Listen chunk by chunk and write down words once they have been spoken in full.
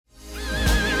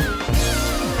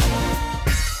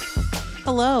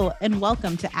Hello, and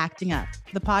welcome to Acting Up,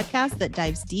 the podcast that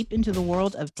dives deep into the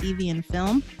world of TV and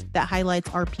film that highlights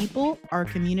our people, our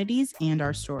communities, and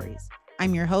our stories.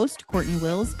 I'm your host, Courtney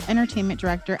Wills, entertainment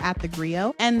director at The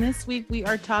Grio. And this week we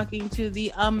are talking to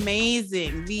the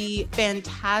amazing, the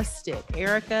fantastic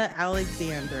Erika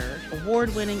Alexander,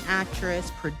 award-winning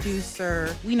actress,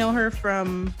 producer. We know her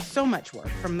from so much work,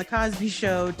 from The Cosby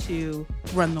Show to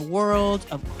Run the World,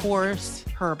 of course,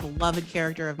 her beloved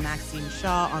character of Maxine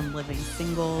Shaw on Living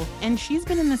Single. And she's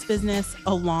been in this business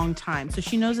a long time, so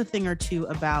she knows a thing or two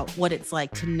about what it's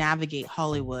like to navigate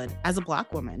Hollywood as a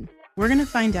Black woman. We're going to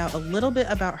find out a little bit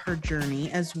about her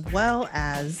journey as well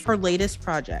as her latest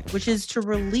project, which is to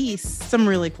release some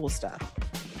really cool stuff.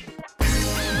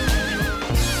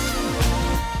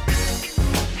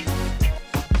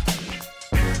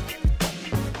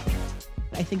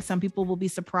 I think some people will be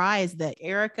surprised that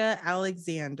Erika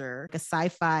Alexander, a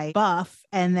sci-fi buff,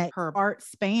 and that her art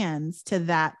spans to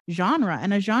that genre,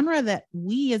 and a genre that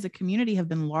we as a community have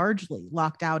been largely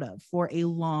locked out of for a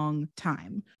long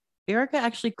time. Erika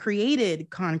actually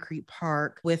created Concrete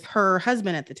Park with her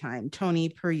husband at the time, Tony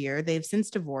Puryear. They've since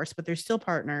divorced, but they're still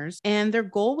partners. And their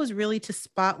goal was really to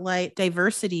spotlight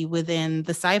diversity within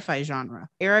the sci-fi genre.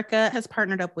 Erika has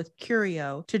partnered up with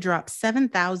Curio to drop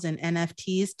 7,000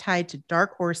 NFTs tied to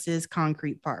Dark Horse's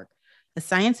Concrete Park, a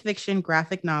science fiction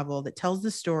graphic novel that tells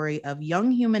the story of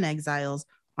young human exiles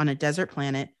on a desert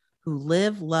planet who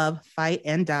live, love, fight,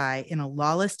 and die in a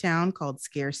lawless town called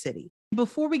Scare City.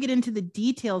 Before we get into the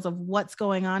details of what's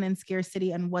going on in Scare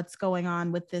City and what's going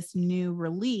on with this new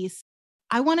release,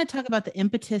 I want to talk about the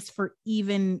impetus for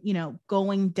even,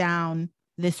 going down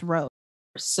this road.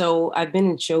 So I've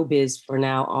been in showbiz for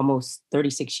now almost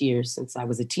 36 years since I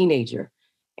was a teenager.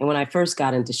 And when I first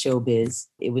got into showbiz,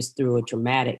 it was through a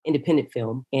dramatic independent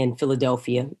film in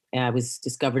Philadelphia. And I was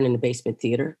discovered in the basement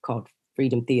theater called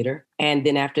Freedom Theater. And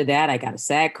then after that, I got a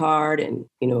SAG card and,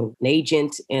 an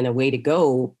agent and a way to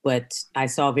go. But I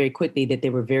saw very quickly that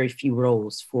there were very few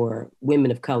roles for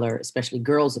women of color, especially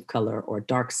girls of color or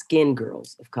dark-skinned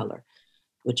girls of color,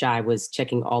 which I was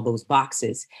checking all those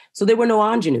boxes. So there were no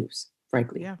ingenues,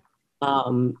 frankly. Yeah.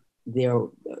 There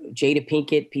Jada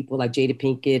Pinkett, people like Jada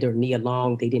Pinkett or Nia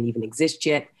Long, they didn't even exist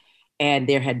yet. And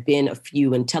there had been a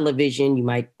few in television. You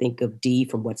might think of Dee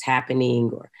from What's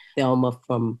Happening or Thelma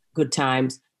from Good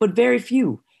Times, but very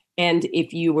few. And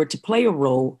if you were to play a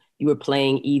role, you were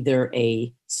playing either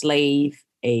a slave,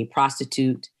 a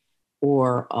prostitute,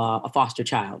 or a foster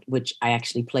child, which I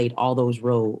actually played all those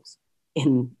roles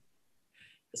in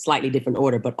a slightly different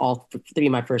order, but all three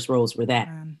of my first roles were that.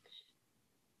 I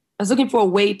was looking for a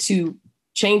way to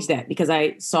change that because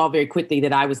I saw very quickly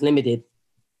that I was limited.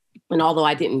 And although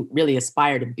I didn't really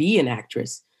aspire to be an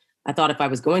actress, I thought if I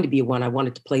was going to be one, I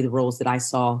wanted to play the roles that I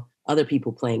saw other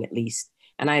people playing at least.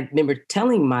 And I remember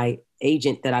telling my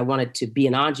agent that I wanted to be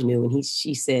an ingenue, and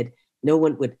she said, no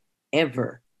one would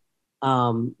ever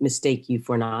mistake you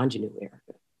for an ingenue,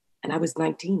 Erika. And I was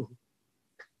 19.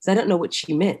 So I don't know what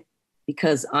she meant,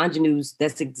 because ingenues,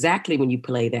 that's exactly when you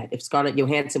play that. If Scarlett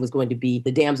Johansson was going to be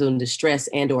the damsel in distress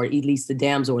and or at least the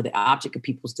damsel or the object of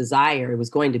people's desire, it was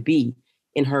going to be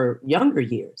in her younger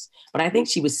years. But I think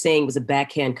she was saying was a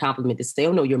backhand compliment to say,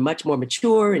 oh no, you're much more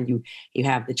mature and you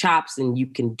have the chops and you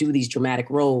can do these dramatic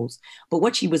roles. But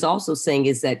what she was also saying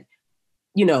is that,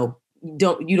 you don't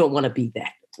want to be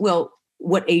that. Well,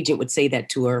 what agent would say that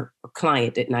to her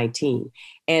client at 19?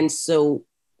 And so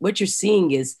what you're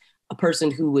seeing is a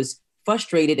person who was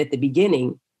frustrated at the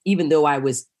beginning, even though I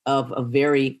was of a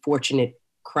very fortunate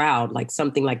crowd, like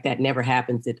something like that never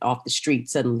happens, that off the street,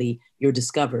 suddenly you're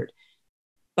discovered.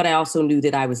 But I also knew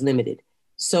that I was limited.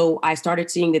 So I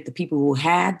started seeing that the people who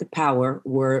had the power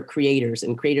were creators,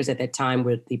 and creators at that time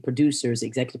were the producers,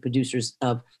 executive producers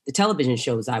of the television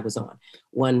shows I was on.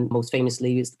 One most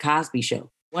famously is The Cosby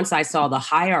Show. Once I saw the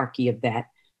hierarchy of that,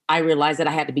 I realized that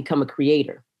I had to become a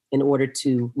creator in order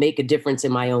to make a difference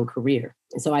in my own career.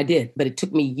 And so I did, but it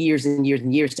took me years and years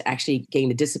and years to actually gain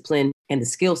the discipline and the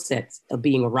skill sets of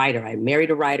being a writer. I married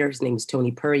a writer. His name is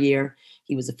Tony Puryear.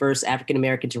 He was the first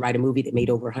African-American to write a movie that made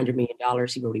over $100 million.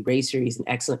 He wrote Eraser. He's an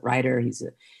excellent writer. He's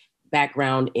a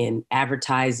background in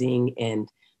advertising and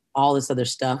all this other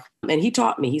stuff. And he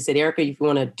taught me, he said, Erika, if you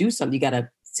want to do something, you got to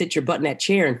sit your butt in that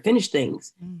chair and finish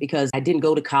things, because I didn't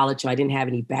go to college. So I didn't have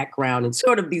any background in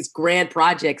sort of these grand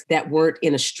projects that weren't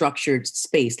in a structured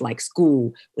space like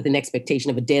school with an expectation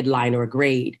of a deadline or a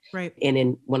grade. Right. And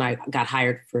then when I got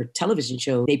hired for a television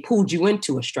show, they pulled you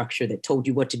into a structure that told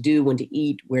you what to do, when to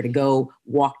eat, where to go,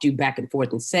 walked you back and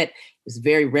forth and set. It was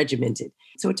very regimented.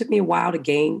 So it took me a while to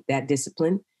gain that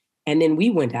discipline. And then we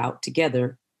went out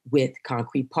together with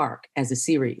Concrete Park as a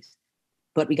series.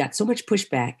 But we got so much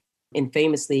pushback. And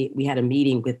famously, we had a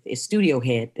meeting with a studio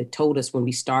head that told us when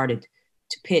we started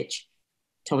to pitch,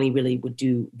 Tony really would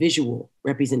do visual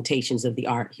representations of the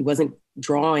art. He wasn't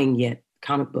drawing yet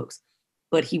comic books,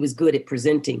 but he was good at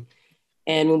presenting.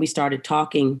 And when we started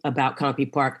talking about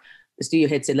Concrete Park, the studio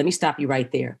head said, let me stop you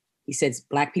right there. He says,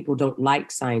 Black people don't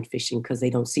like science fiction because they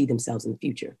don't see themselves in the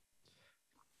future.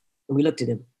 And we looked at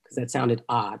him because that sounded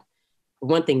odd. For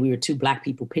one thing, we were two Black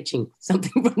people pitching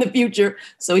something from the future.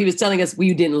 So he was telling us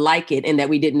we didn't like it and that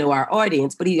we didn't know our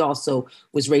audience, but he also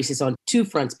was racist on two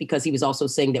fronts because he was also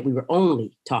saying that we were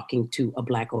only talking to a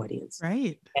Black audience.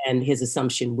 Right. And his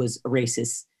assumption was a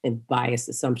racist and biased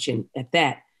assumption at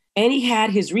that. And he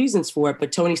had his reasons for it,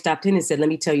 but Tony stopped in and said, let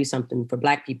me tell you something. For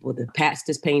Black people, the past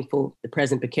is painful, the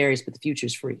present precarious, but the future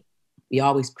is free. We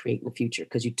always create in the future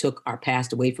because you took our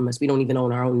past away from us. We don't even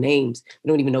own our own names. We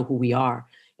don't even know who we are.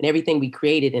 And everything we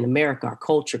created in America, our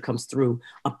culture comes through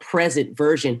a present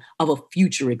version of a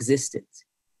future existence.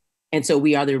 And so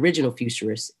we are the original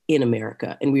futurists in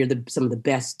America. And we are some of the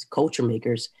best culture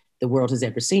makers the world has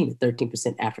ever seen,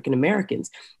 13% African Americans.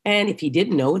 And if he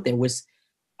didn't know it, there was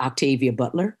Octavia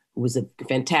Butler, who was a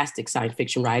fantastic science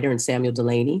fiction writer, and Samuel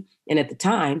Delaney. And at the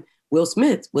time, Will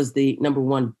Smith was the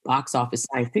 #1 box office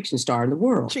science fiction star in the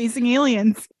world. Chasing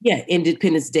Aliens. Yeah,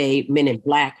 Independence Day, Men in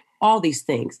Black, all these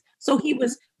things. So he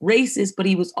was racist, but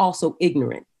he was also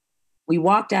ignorant. We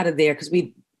walked out of there because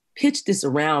we pitched this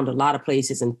around a lot of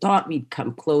places and thought we'd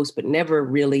come close, but never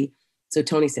really. So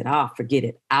Tony said, forget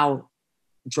it. I'll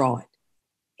draw it.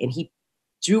 And he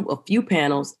drew a few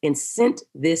panels and sent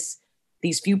these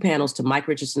few panels to Mike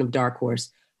Richardson of Dark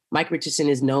Horse. Mike Richardson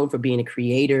is known for being a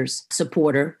creator's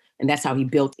supporter, and that's how he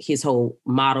built his whole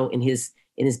model in his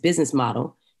business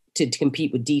model to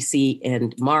compete with DC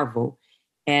and Marvel.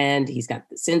 And he's got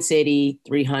the Sin City,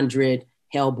 300,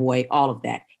 Hellboy, all of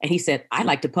that. And he said, I'd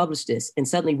like to publish this. And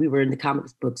suddenly we were in the comic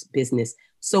books business.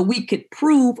 So we could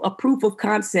prove a proof of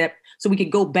concept so we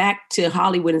could go back to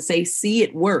Hollywood and say, see,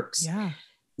 it works. Yeah.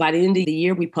 By the end of the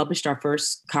year, we published our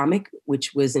first comic,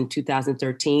 which was in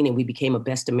 2013, and we became a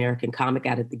Best American Comic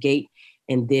out of the gate.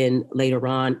 And then later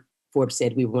on, Forbes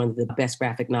said we were one of the best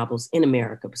graphic novels in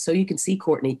America. So you can see,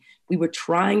 Courtney, we were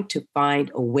trying to find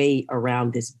a way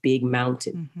around this big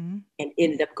mountain and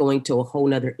ended up going to a whole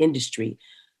nother industry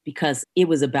because it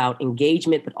was about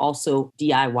engagement, but also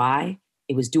DIY.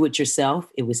 It was do it yourself.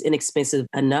 It was inexpensive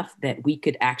enough that we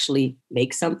could actually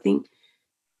make something.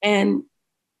 And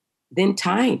then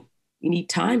time. You need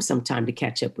time sometime to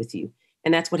catch up with you.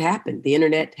 And that's what happened. The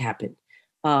internet happened.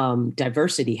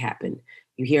 Diversity happened.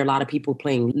 You hear a lot of people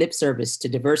playing lip service to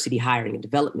diversity hiring and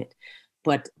development.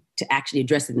 But to actually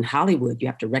address it in Hollywood, you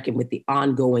have to reckon with the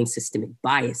ongoing systemic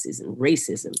biases and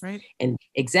racism. Right. And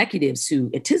executives who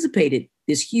anticipated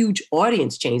this huge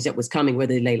audience change that was coming,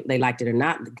 whether they liked it or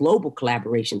not, the global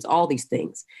collaborations, all these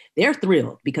things. They're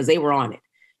thrilled because they were on it.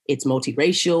 It's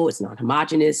multiracial, it's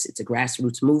non-homogenous, it's a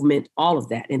grassroots movement, all of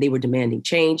that. And they were demanding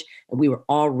change, and we were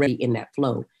already in that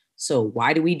flow. So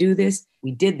why do we do this?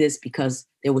 We did this because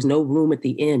there was no room at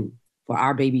the inn for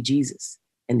our baby Jesus.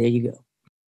 And there you go.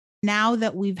 Now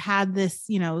that we've had this,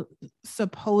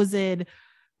 supposed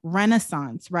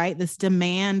renaissance, right? This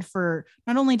demand for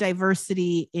not only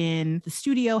diversity in the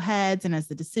studio heads and as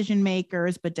the decision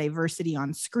makers, but diversity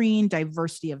on screen,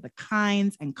 diversity of the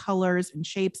kinds and colors and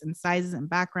shapes and sizes and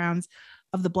backgrounds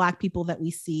of the Black people that we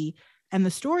see and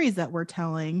the stories that we're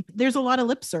telling. There's a lot of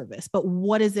lip service, but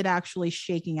what is it actually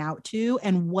shaking out to?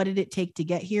 And what did it take to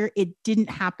get here? It didn't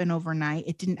happen overnight.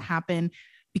 It didn't happen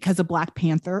because of Black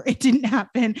Panther. It didn't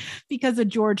happen because of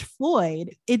George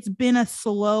Floyd. It's been a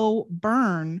slow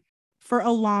burn for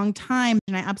a long time.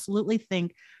 And I absolutely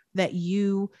think that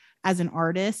you as an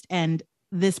artist and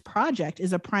this project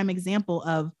is a prime example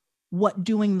of what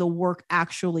doing the work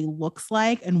actually looks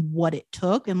like and what it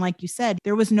took. And like you said,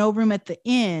 there was no room at the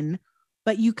inn,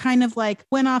 but you kind of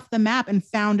went off the map and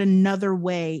found another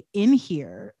way in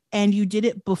here. And you did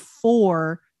it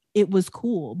before it was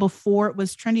cool, before it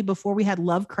was trendy, before we had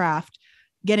Lovecraft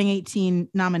getting 18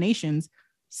 nominations,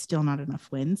 still not enough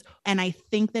wins. And I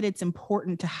think that it's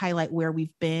important to highlight where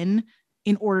we've been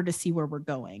in order to see where we're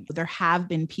going. There have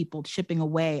been people chipping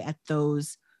away at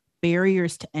those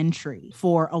barriers to entry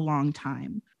for a long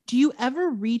time. Do you ever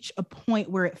reach a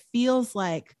point where it feels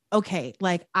like, okay,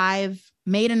 I've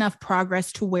made enough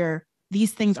progress to where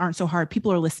these things aren't so hard.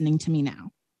 People are listening to me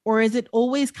now. Or is it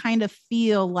always kind of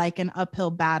feel like an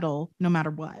uphill battle no matter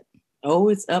what? Oh,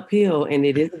 it's uphill and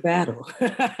it is a battle.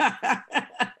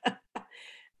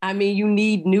 I mean, you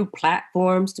need new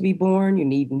platforms to be born. You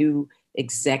need new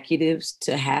executives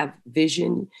to have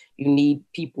vision. You need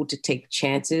people to take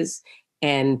chances.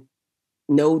 And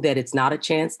know that it's not a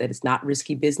chance, that it's not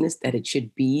risky business, that it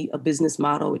should be a business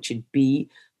model. It should be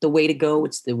the way to go.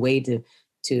 It's the way to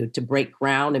break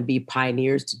ground and be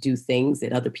pioneers, to do things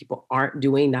that other people aren't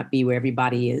doing, not be where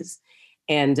everybody is.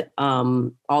 And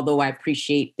although I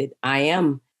appreciate that I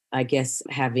am, I guess,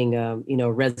 having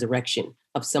a resurrection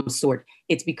of some sort,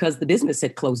 it's because the business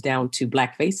had closed down to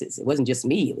Black faces. It wasn't just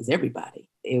me, it was everybody.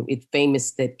 It's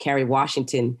famous that Kerry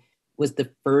Washington was the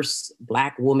first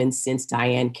Black woman since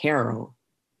Diane Carroll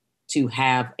to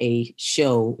have a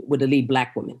show with a lead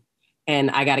Black woman. And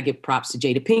I got to give props to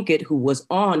Jada Pinkett, who was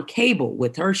on cable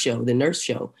with her show, The Nurse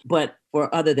Show. But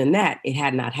for other than that, it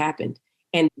had not happened.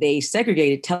 And they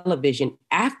segregated television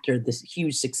after this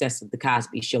huge success of The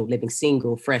Cosby Show, Living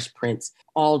Single, Fresh Prince,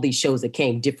 all these shows that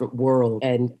came, Different World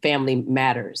and Family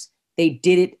Matters. They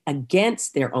did it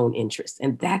against their own interests.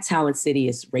 And that's how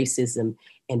insidious racism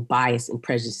and bias and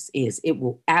prejudice is. It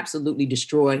will absolutely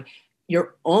destroy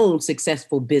your own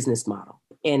successful business model.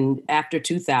 And after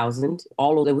 2000,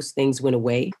 all of those things went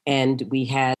away. And we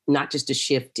had not just a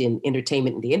shift in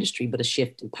entertainment in the industry, but a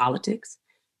shift in politics,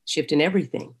 shift in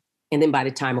everything. And then by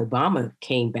the time Obama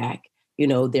came back,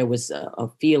 there was a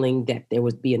feeling that there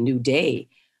would be a new day,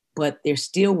 but there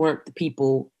still weren't the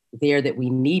people there that we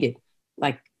needed.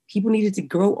 Like, people needed to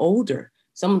grow older.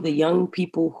 Some of the young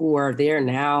people who are there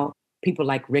now, people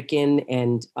like Rickon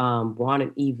and Juan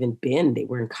and even Ben, they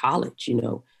were in college,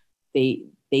 they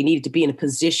needed to be in a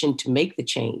position to make the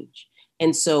change.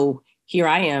 And so here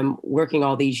I am working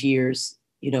all these years,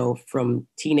 from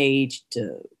teenage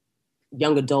to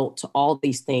young adult to all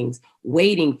these things,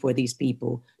 waiting for these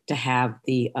people to have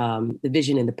the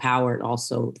vision and the power and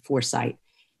also the foresight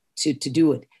to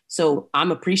do it. So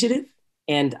I'm appreciative.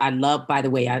 And I love, by the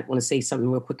way, I want to say something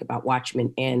real quick about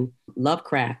Watchmen and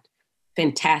Lovecraft.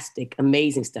 Fantastic,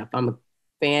 amazing stuff. I'm a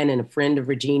fan and a friend of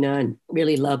Regina and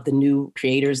really love the new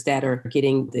creators that are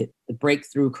getting the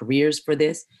breakthrough careers for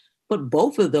this. But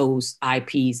both of those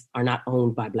IPs are not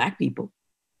owned by Black people.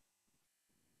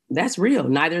 That's real.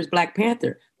 Neither is Black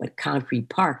Panther, but Concrete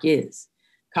Park is.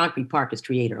 Concrete Park is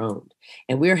creator owned.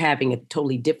 And we're having a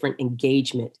totally different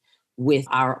engagement with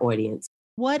our audience.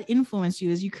 What influenced you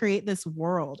as you create this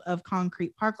world of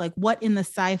Concrete Park? Like, what in the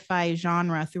sci-fi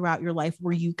genre throughout your life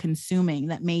were you consuming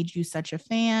that made you such a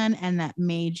fan and that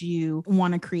made you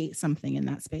want to create something in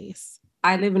that space?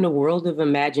 I live in a world of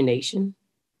imagination.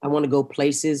 I want to go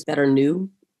places that are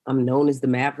new. I'm known as the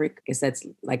Maverick. I guess that's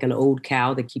like an old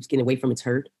cow that keeps getting away from its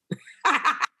herd.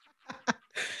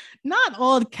 Not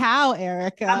old cow,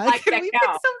 Erica. Like Can we cow.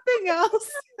 pick something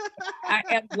else? I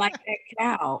am like that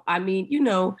cow. I mean,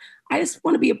 I just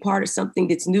want to be a part of something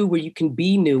that's new, where you can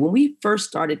be new. When we first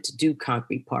started to do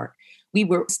Concrete Park, we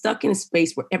were stuck in a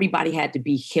space where everybody had to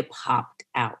be hip hopped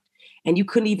out. And you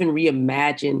couldn't even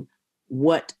reimagine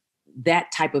what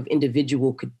that type of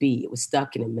individual could be. It was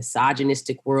stuck in a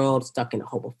misogynistic world, stuck in a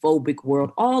homophobic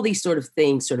world. All these sort of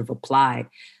things sort of applied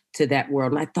to that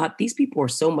world. And I thought, these people are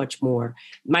so much more.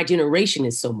 My generation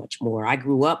is so much more. I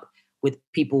grew up with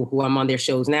people who I'm on their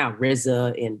shows now,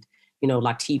 RZA and,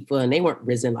 Latifah, and they weren't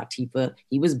RZA and Latifah.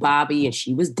 He was Bobby and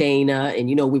she was Dana. And,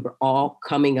 we were all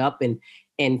coming up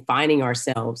and finding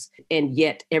ourselves. And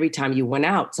yet every time you went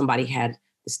out, somebody had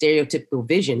the stereotypical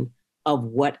vision of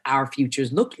what our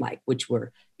futures looked like, which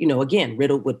were, again,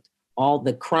 riddled with all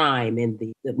the crime and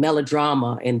the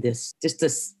melodrama and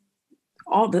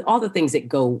all the things that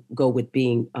go with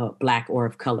being Black or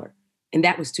of color. And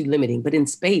that was too limiting. But in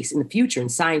space, in the future, in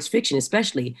science fiction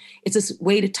especially, it's a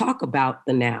way to talk about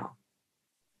the now.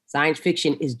 Science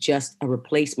fiction is just a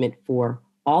replacement for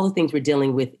all the things we're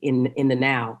dealing with in the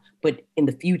now. But in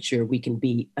the future, we can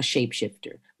be a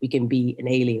shapeshifter. We can be an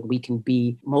alien. We can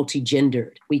be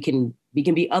multi-gendered. We can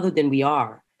be other than we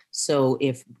are. So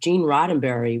if Gene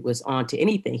Roddenberry was onto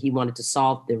anything, he wanted to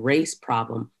solve the race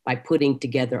problem by putting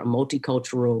together a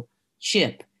multicultural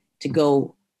ship to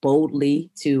go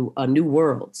boldly to new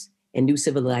worlds and new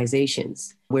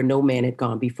civilizations where no man had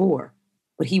gone before.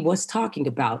 But he was talking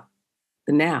about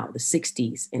the now, the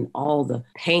 60s, and all the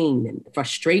pain and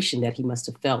frustration that he must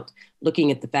have felt,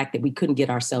 looking at the fact that we couldn't get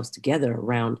ourselves together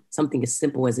around something as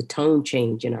simple as a tone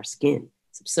change in our skin.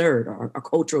 It's absurd. Our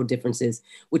cultural differences,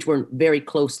 which were very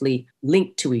closely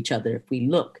linked to each other. If we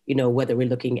look, whether we're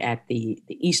looking at the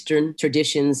Eastern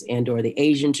traditions and or the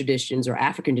Asian traditions or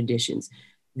African traditions,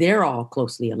 they're all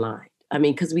closely aligned. I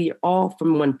mean, because we are all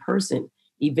from one person.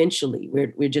 Eventually,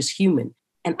 we're just human.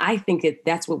 And I think that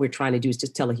that's what we're trying to do, is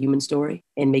just tell a human story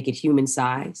and make it human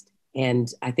sized.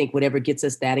 And I think whatever gets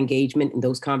us that engagement in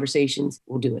those conversations,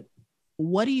 we'll do it.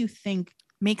 What do you think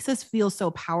makes us feel so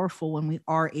powerful when we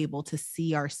are able to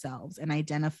see ourselves and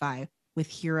identify with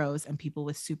heroes and people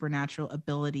with supernatural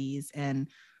abilities and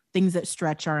things that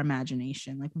stretch our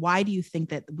imagination? Like, why do you think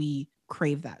that we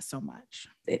crave that so much?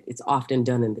 It's often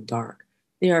done in the dark.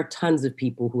 There are tons of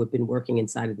people who have been working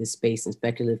inside of this space in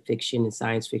speculative fiction and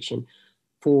science fiction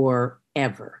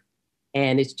forever.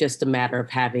 And it's just a matter of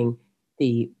having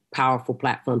the powerful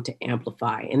platform to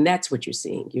amplify. And that's what you're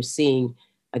seeing. You're seeing,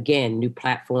 again, new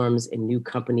platforms and new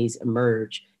companies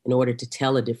emerge in order to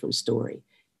tell a different story.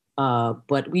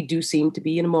 But we do seem to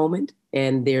be in a moment,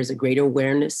 and there's a greater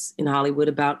awareness in Hollywood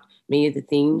about many of the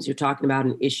themes you're talking about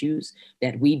and issues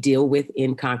that we deal with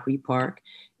in Concrete Park.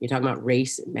 You're talking about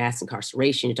race and mass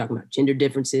incarceration. You're talking about gender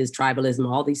differences, tribalism,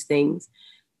 all these things.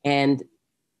 And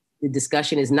the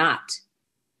discussion is not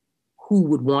who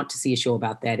would want to see a show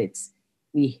about that. It's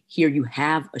we hear you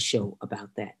have a show about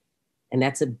that. And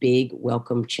that's a big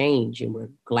welcome change. And we're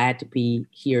glad to be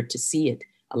here to see it.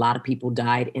 A lot of people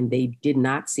died and they did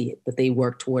not see it, but they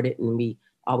worked toward it. And we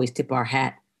always tip our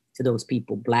hat to those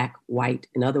people, Black, white,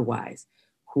 and otherwise,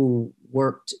 who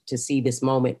worked to see this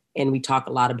moment. And we talk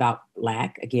a lot about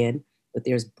Black again, but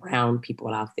there's brown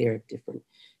people out there of different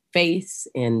faiths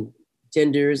and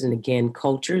genders and, again,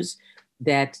 cultures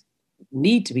that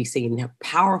need to be seen, have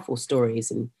powerful stories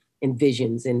and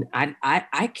visions. And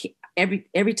I can't,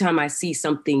 every time I see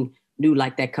something new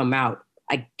like that come out,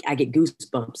 I get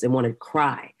goosebumps and want to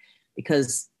cry,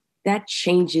 because that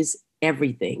changes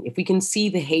everything. If we can see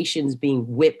the Haitians being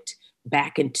whipped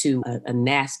back into a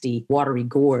nasty, watery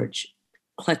gorge,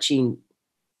 clutching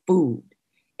food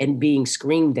and being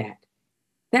screamed at,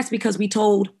 that's because we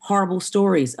told horrible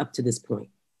stories up to this point.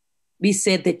 We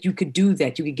said that you could do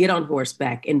that. You could get on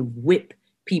horseback and whip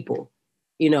people,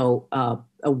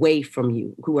 away from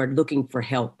you who are looking for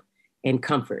help and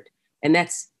comfort. And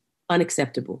that's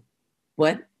unacceptable.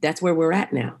 But that's where we're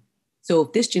at now. So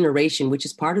if this generation, which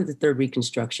is part of the third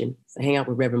Reconstruction, I hang out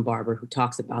with Reverend Barber, who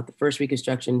talks about the first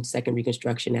Reconstruction, second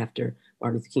Reconstruction after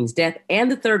Martin Luther King's death, and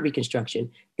the third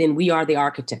Reconstruction, then we are the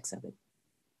architects of it.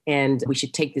 And we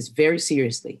should take this very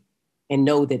seriously and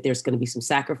know that there's going to be some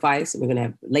sacrifice, and we're going to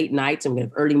have late nights, and we're going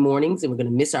to have early mornings, and we're going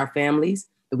to miss our families,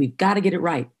 but we've got to get it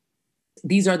right.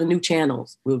 These are the new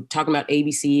channels. We're talking about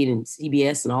ABC and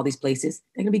CBS and all these places.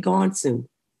 They're going to be gone soon.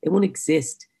 They won't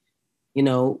exist.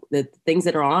 The things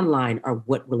that are online are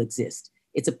what will exist.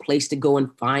 It's a place to go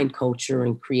and find culture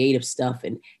and creative stuff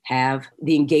and have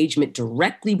the engagement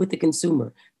directly with the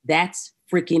consumer. That's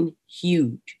freaking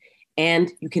huge. And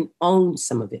you can own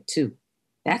some of it too.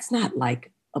 That's not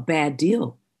like a bad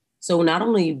deal. So not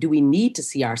only do we need to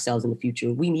see ourselves in the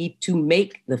future, we need to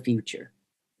make the future,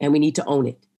 and we need to own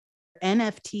it.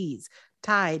 NFTs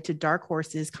tied to Dark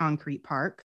Horse's Concrete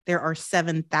Park. There are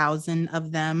 7,000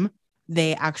 of them.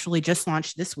 They actually just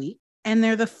launched this week, and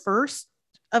they're the first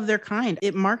of their kind.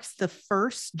 It marks the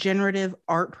first generative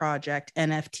art project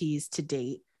NFTs to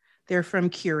date. They're from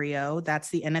Curio. That's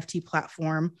the NFT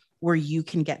platform where you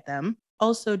can get them.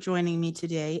 Also joining me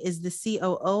today is the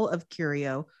COO of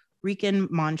Curio, Rican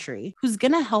Montry, who's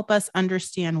going to help us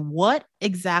understand what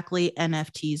exactly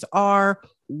NFTs are,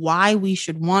 why we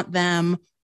should want them,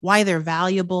 why they're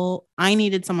valuable. I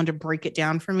needed someone to break it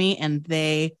down for me, and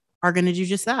they are going to do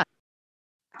just that.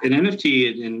 An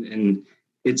NFT, and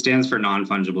it stands for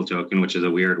non-fungible token, which is a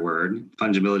weird word.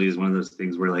 Fungibility is one of those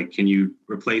things where, like, can you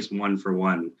replace one for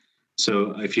one?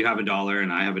 So if you have $1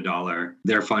 and I have $1,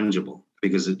 they're fungible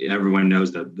because everyone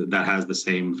knows that has the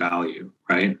same value,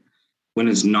 right? When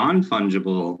it's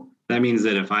non-fungible, that means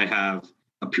that if I have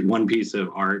one piece of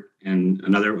art and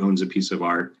another owns a piece of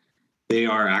art, they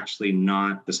are actually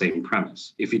not the same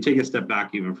premise. If you take a step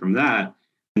back even from that,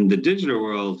 in the digital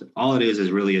world, all it is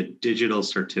really a digital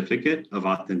certificate of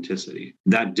authenticity.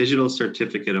 That digital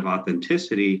certificate of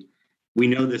authenticity, we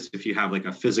know this if you have like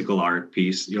a physical art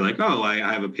piece, you're like, oh, I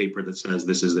have a paper that says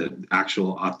this is the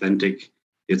actual authentic,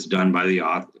 it's done by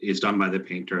the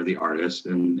painter, the artist,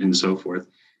 and so forth.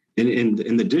 In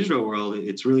the digital world,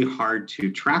 it's really hard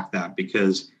to track that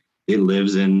because it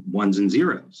lives in ones and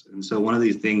zeros. And so one of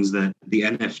these things that the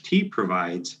NFT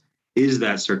provides is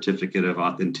that certificate of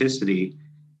authenticity.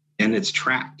 And it's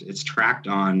tracked. It's tracked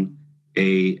on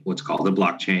what's called a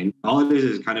blockchain. All it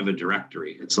is kind of a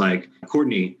directory. It's like,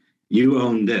 Courtney, you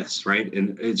own this, right?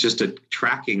 And it's just a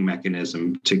tracking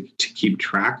mechanism to keep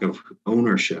track of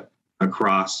ownership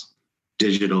across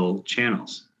digital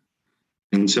channels.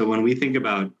 And so when we think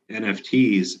about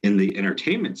NFTs in the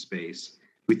entertainment space,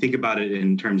 we think about it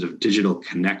in terms of digital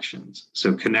connections.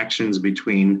 So connections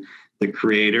between the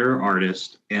creator,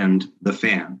 artist, and the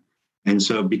fan. And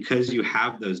so because you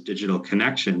have those digital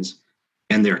connections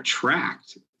and they're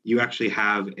tracked, you actually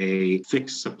have a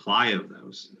fixed supply of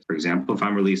those. For example, if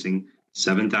I'm releasing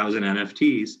 7,000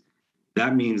 NFTs,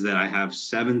 that means that I have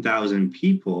 7,000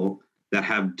 people that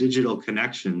have digital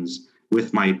connections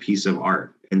with my piece of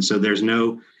art. And so there's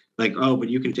no like, oh, but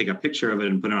you can take a picture of it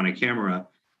and put it on a camera,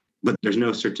 but there's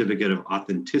no certificate of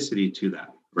authenticity to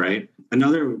that, right?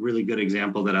 Another really good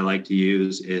example that I like to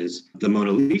use is the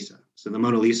Mona Lisa. So the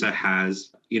Mona Lisa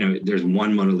has, there's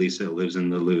one Mona Lisa that lives in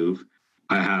the Louvre.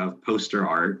 I have poster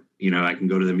art, I can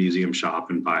go to the museum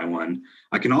shop and buy one.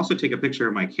 I can also take a picture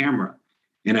of my camera.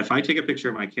 And if I take a picture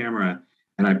of my camera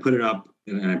and I put it up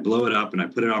and I blow it up and I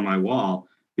put it on my wall,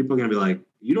 people are going to be like,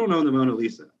 you don't know the Mona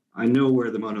Lisa. I know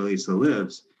where the Mona Lisa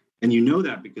lives. And you know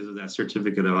that because of that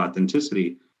certificate of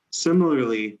authenticity.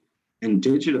 Similarly, in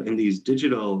these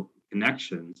digital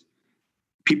connections,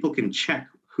 people can check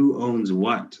who owns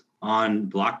what on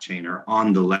blockchain or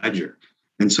on the ledger.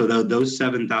 And so those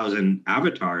 7,000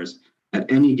 avatars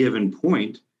at any given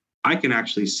point, I can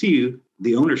actually see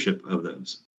the ownership of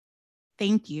those.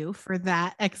 Thank you for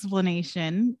that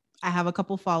explanation. I have a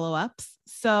couple follow-ups.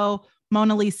 So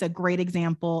Mona Lisa, great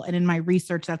example. And in my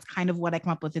research, that's kind of what I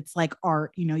come up with. It's like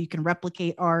art, you can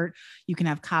replicate art, you can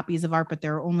have copies of art, but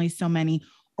there are only so many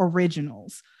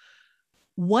originals.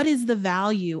 What is the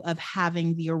value of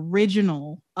having the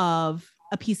original of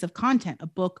a piece of content, a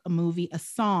book, a movie, a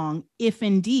song, if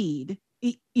indeed,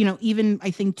 even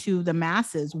I think to the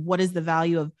masses, what is the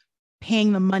value of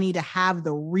paying the money to have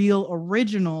the real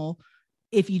original?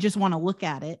 If you just want to look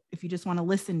at it, if you just want to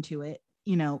listen to it,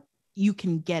 you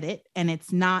can get it and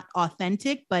it's not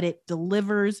authentic, but it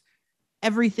delivers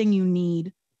everything you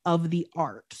need of the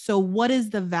art. So what is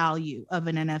the value of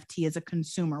an NFT as a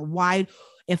consumer? Why,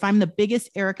 if I'm the biggest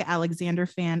Erika Alexander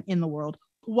fan in the world,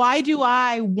 why do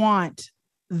I want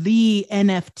the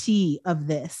NFT of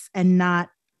this and not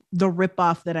the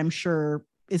ripoff that I'm sure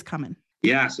is coming?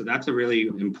 Yeah, so that's a really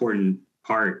important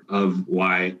part of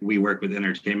why we work with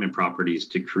entertainment properties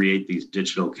to create these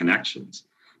digital connections.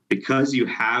 Because you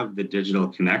have the digital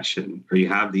connection or you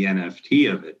have the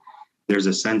NFT of it, there's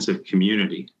a sense of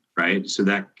community, right? So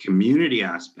that community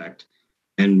aspect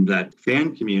and that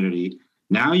fan community,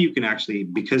 now you can actually,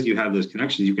 because you have those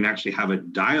connections, you can actually have a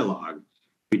dialogue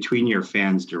between your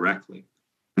fans directly.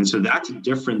 And so that's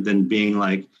different than being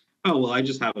like, oh, well, I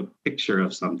just have a picture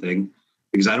of something,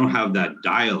 because I don't have that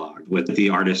dialogue with the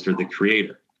artist or the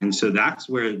creator. And so that's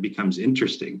where it becomes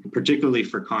interesting, particularly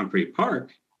for Concrete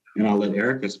Park. And I'll let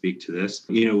Erika speak to this,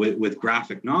 with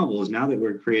graphic novels, now that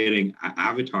we're creating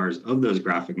avatars of those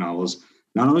graphic novels,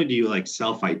 not only do you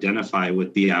self-identify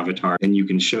with the avatar and you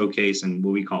can showcase and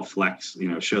what we call flex,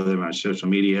 show them on social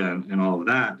media and all of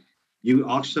that, you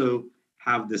also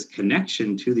have this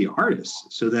connection to the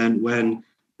artist. So then when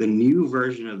the new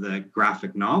version of the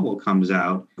graphic novel comes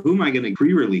out, who am I going to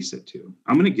pre-release it to?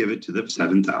 I'm going to give it to the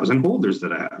 7,000 holders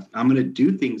that I have. I'm going to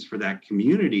do things for that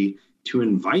community to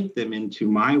invite them into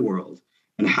my world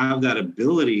and have that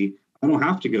ability. I don't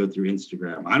have to go through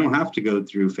Instagram. I don't have to go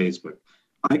through Facebook.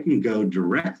 I can go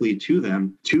directly to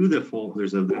them, to the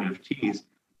holders of the NFTs,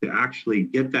 to actually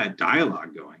get that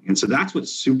dialogue going. And so that's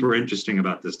what's super interesting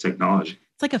about this technology.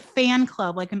 It's like a fan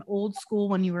club, like an old school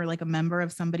when you were like a member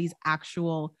of somebody's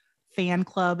actual fan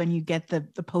club and you get the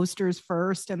posters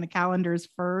first and the calendars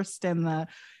first and the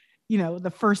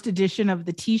first edition of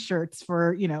the t-shirts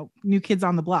for, New Kids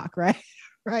on the Block, right?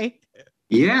 Right.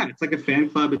 Yeah. It's like a fan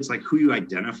club. It's like who you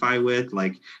identify with.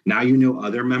 Like now,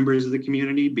 other members of the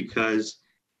community because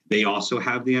they also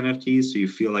have the NFTs. So you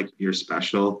feel like you're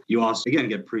special. You also, again,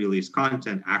 get pre-release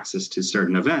content, access to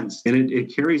certain events. And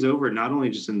it carries over not only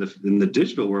just in the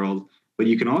digital world, but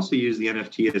you can also use the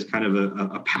NFT as kind of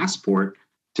a passport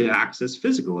to access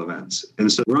physical events. And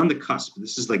so we're on the cusp.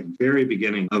 This is like very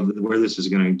beginning of where this is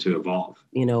going to evolve.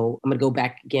 I'm going to go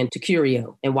back again to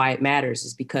Curio, and why it matters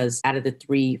is because out of the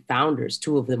 3 founders,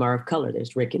 2 of them are of color.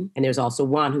 There's Ricken and there's also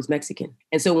Juan, who's Mexican.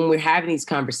 And so when we're having these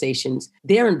conversations,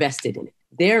 they're invested in it.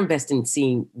 They're invested in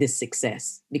seeing this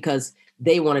success because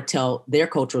they want to tell their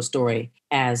cultural story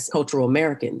as cultural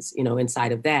Americans,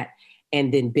 inside of that.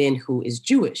 And then Ben, who is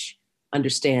Jewish,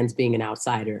 understands being an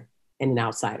outsider and an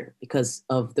outsider because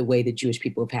of the way the Jewish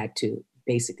people have had to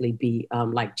basically be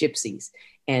like gypsies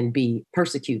and be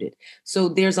persecuted. So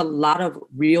there's a lot of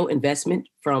real investment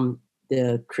from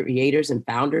the creators and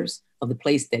founders of the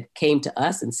place that came to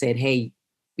us and said, hey,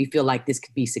 we feel like this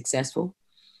could be successful.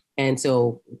 And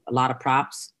so a lot of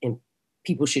props, and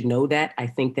people should know that. I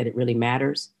think that it really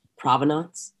matters.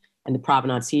 Provenance, and the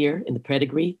provenance here and the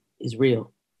pedigree is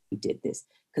real. We did this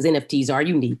because NFTs are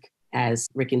unique. As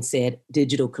Ricken said,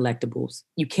 digital collectibles.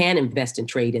 You can invest and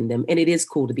trade in them, and it is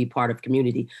cool to be part of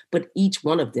community, but each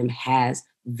one of them has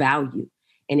value.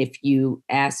 And if you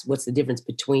ask what's the difference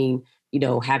between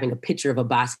having a picture of a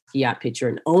Basquiat picture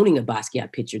and owning a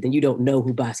Basquiat picture, then you don't know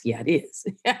who Basquiat is.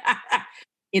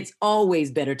 It's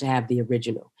always better to have the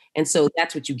original. And so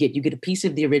that's what you get. You get a piece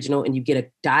of the original and you get a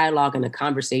dialogue and a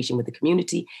conversation with the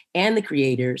community and the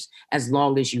creators as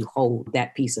long as you hold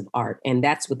that piece of art. And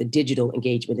that's what the digital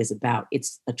engagement is about.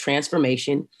 It's a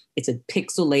transformation. It's a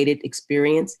pixelated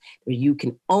experience where you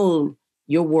can own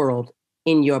your world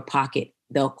in your pocket.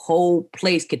 The whole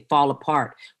place could fall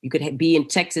apart. You could be in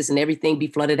Texas and everything be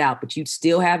flooded out, but you'd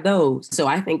still have those. So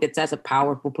I think that's a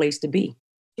powerful place to be.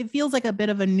 It feels like a bit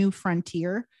of a new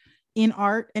frontier in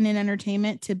art and in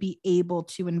entertainment to be able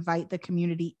to invite the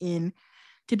community in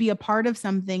to be a part of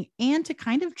something and to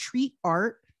kind of treat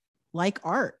art like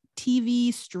art.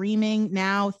 TV, streaming,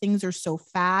 now things are so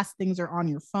fast, things are on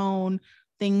your phone,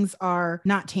 things are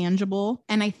not tangible.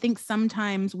 And I think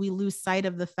sometimes we lose sight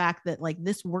of the fact that like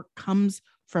this work comes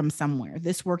from somewhere.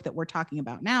 This work that we're talking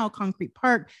about now, Concrete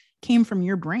Park, came from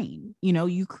your brain.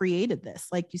 You created this,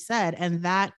 like you said, and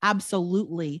that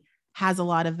absolutely has a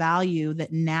lot of value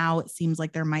that now it seems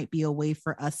like there might be a way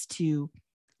for us to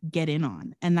get in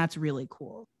on. And that's really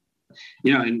cool.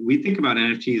 And we think about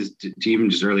NFTs to even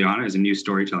just early on as a new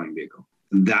storytelling vehicle.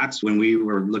 That's when we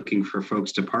were looking for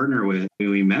folks to partner with. When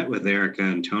we met with Erica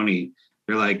and Tony,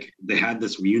 they're like, they had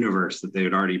this universe that they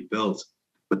had already built,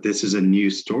 but this is a new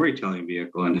storytelling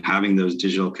vehicle. And having those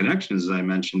digital connections, as I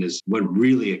mentioned, is what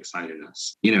really excited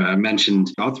us. I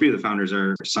mentioned all three of the founders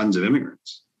are sons of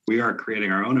immigrants. We are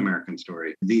creating our own American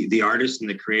story. The artists and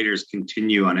the creators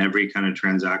continue on every kind of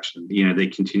transaction. They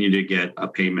continue to get a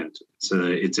payment. So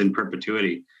it's in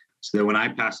perpetuity. So that when I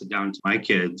pass it down to my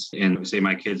kids and say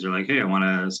my kids are like, hey, I want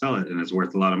to sell it and it's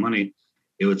worth a lot of money,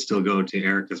 it would still go to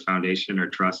Erica's foundation or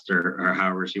trust or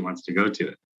however she wants to go to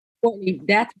it. Courtney,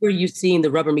 that's where you're seeing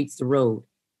the rubber meets the road.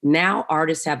 Now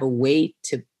artists have a way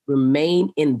to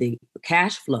remain in the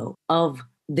cash flow of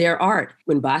their art.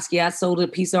 When Basquiat sold a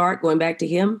piece of art, going back to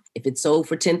him, if it sold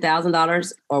for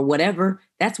 $10,000 or whatever,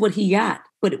 that's what he got.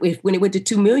 But when it went to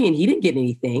 $2 million, he didn't get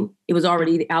anything. It was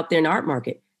already out there in the art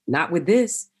market. Not with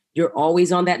this. You're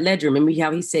always on that ledger. Remember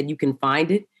how he said you can find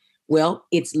it? Well,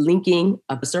 it's linking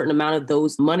a certain amount of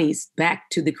those monies back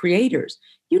to the creators.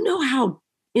 You know how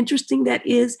interesting that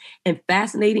is and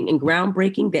fascinating and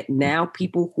groundbreaking that now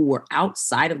people who were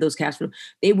outside of those cash flows,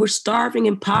 they were starving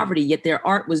in poverty, yet their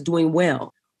art was doing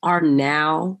well, are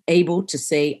now able to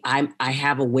say, I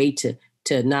have a way to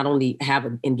not only have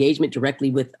an engagement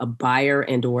directly with a buyer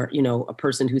and or, a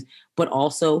person but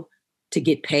also to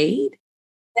get paid.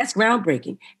 That's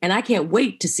groundbreaking. And I can't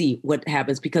wait to see what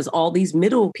happens because all these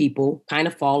middle people kind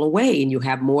of fall away and you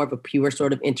have more of a pure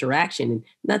sort of interaction and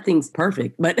nothing's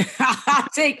perfect, but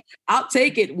I'll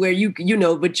take it where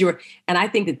and I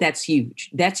think that's huge.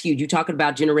 That's huge. You're talking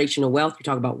about generational wealth. You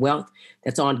talk about wealth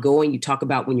that's ongoing. You talk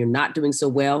about when you're not doing so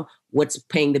well, what's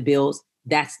paying the bills.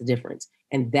 That's the difference.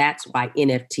 And that's why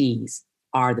NFTs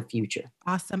are the future.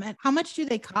 Awesome. And how much do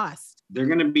they cost? They're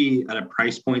going to be at a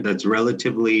price point that's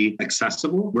relatively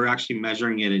accessible. We're actually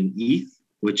measuring it in ETH,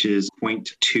 which is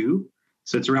 0.2.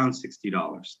 So it's around $60.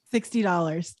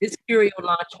 $60. This Curio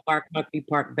launch of our Concrete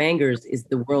Park Bangers is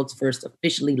the world's first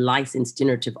officially licensed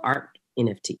generative art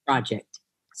NFT project.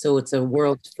 So it's a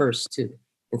world's first too.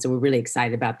 And so we're really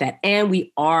excited about that. And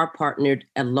we are partnered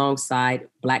alongside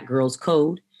Black Girls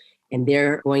Code. And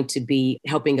they're going to be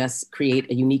helping us create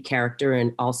a unique character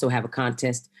and also have a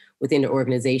contest within the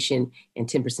organization, and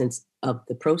 10% of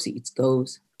the proceeds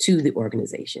goes to the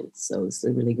organization. So it's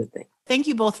a really good thing. Thank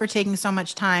you both for taking so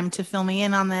much time to fill me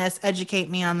in on this,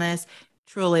 educate me on this.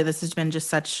 Truly, this has been just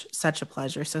such a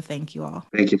pleasure. So thank you all.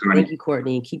 Thank you, Courtney. Thank you,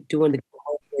 Courtney. And keep doing the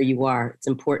work where you are. It's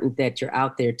important that you're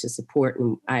out there to support,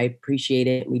 and I appreciate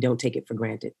it. We don't take it for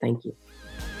granted. Thank you.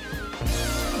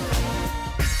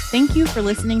 Thank you for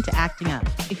listening to Acting Up.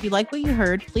 If you like what you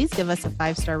heard, please give us a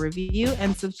 5-star review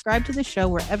and subscribe to the show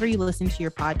wherever you listen to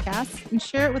your podcasts and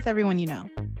share it with everyone you know.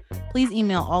 Please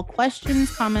email all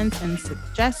questions, comments, and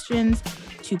suggestions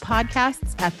to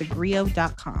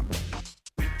podcasts@thegrio.com.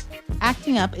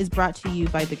 Acting Up is brought to you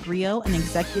by The Grio and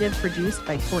executive produced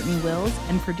by Courtney Wills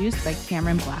and produced by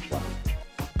Cameron Blackwell.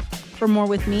 For more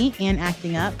with me and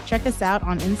Acting Up, check us out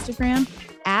on Instagram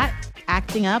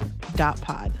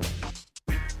 @actingup.pod.